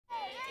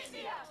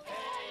India!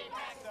 Hey,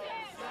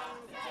 Pakistan! Stop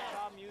the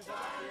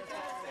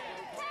test!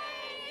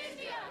 Hey,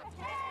 India!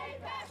 Hey,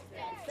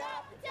 Pakistan!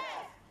 Stop the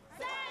test!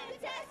 Sign the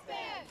test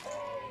ban!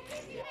 Hey,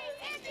 India!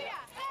 Hey, India!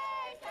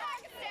 Hey,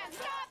 Pakistan!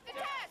 Stop the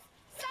test!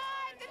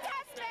 Sign the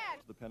test ban!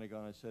 The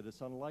Pentagon has said it's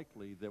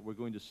unlikely that we're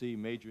going to see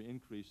major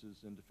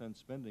increases in defense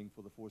spending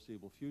for the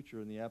foreseeable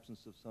future in the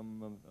absence of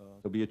some,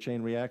 there'll be a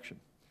chain reaction.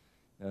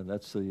 And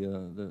that's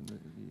the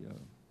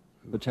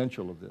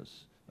potential of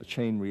this, a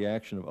chain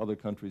reaction of other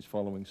countries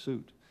following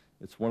suit.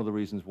 It's one of the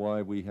reasons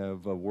why we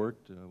have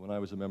worked, when I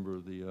was a member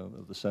of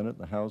the Senate and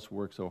the House,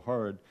 worked so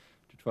hard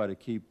to try to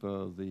keep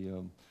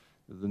the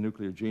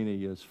nuclear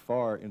genie as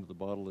far into the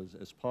bottle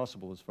as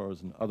possible as far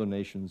as in other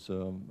nations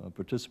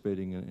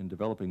participating in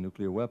developing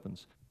nuclear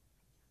weapons.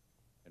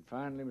 And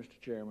finally, Mr.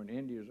 Chairman,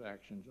 India's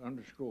actions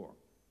underscore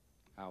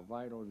how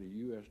vital the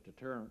U.S.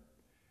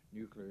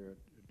 nuclear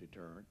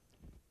deterrent,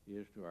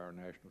 is to our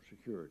national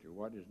security.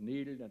 What is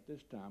needed at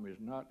this time is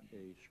not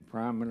a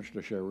Prime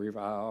Minister Sharif,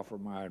 I offer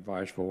my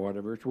advice for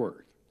whatever it's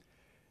worth.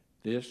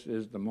 This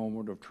is the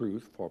moment of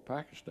truth for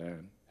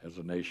Pakistan as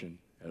a nation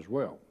as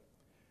well.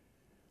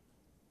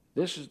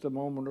 This is the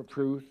moment of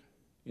truth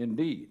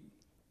indeed.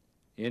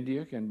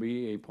 India can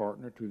be a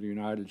partner to the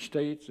United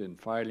States in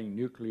fighting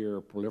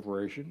nuclear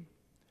proliferation,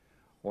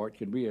 or it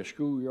can be a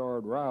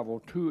schoolyard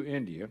rival to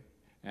India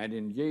and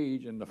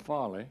engage in the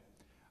folly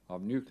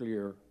of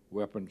nuclear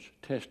weapons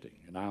testing.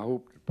 And I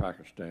hope that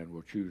Pakistan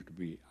will choose to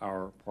be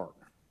our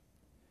partner.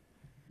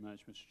 Much,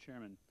 Mr.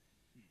 Chairman.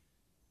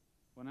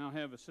 We'll now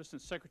have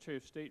Assistant Secretary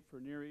of State for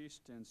Near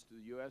East and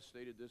the U.S.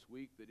 stated this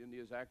week that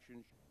India's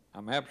actions.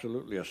 I'm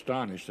absolutely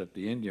astonished that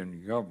the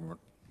Indian government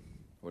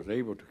was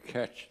able to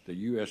catch the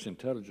U.S.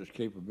 intelligence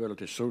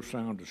capability so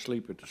sound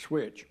asleep at the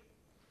switch,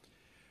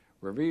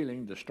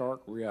 revealing the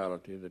stark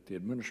reality that the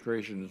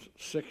administration's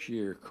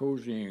 6-year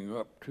cozying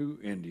up to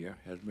India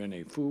has been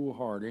a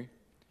foolhardy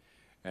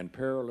and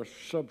perilous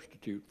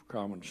substitute for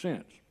common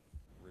sense.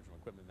 Original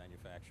equipment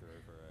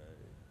manufacturer for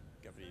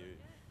a company,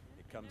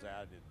 it comes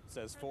out, it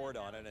says Ford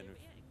on it, and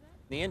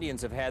the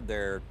Indians have had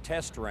their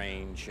test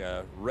range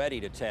ready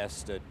to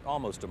test at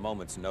almost a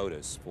moment's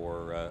notice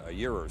for a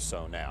year or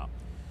so now.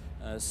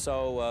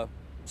 So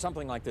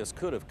something like this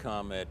could have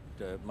come at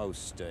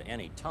most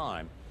any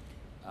time,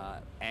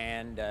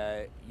 and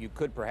you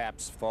could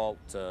perhaps fault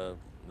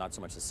not so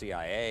much the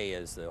CIA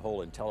as the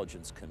whole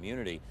intelligence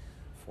community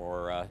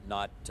for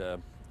not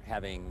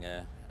having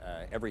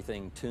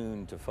everything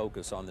tuned to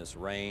focus on this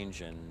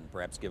range and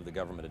perhaps give the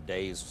government a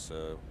day's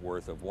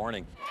worth of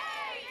warning.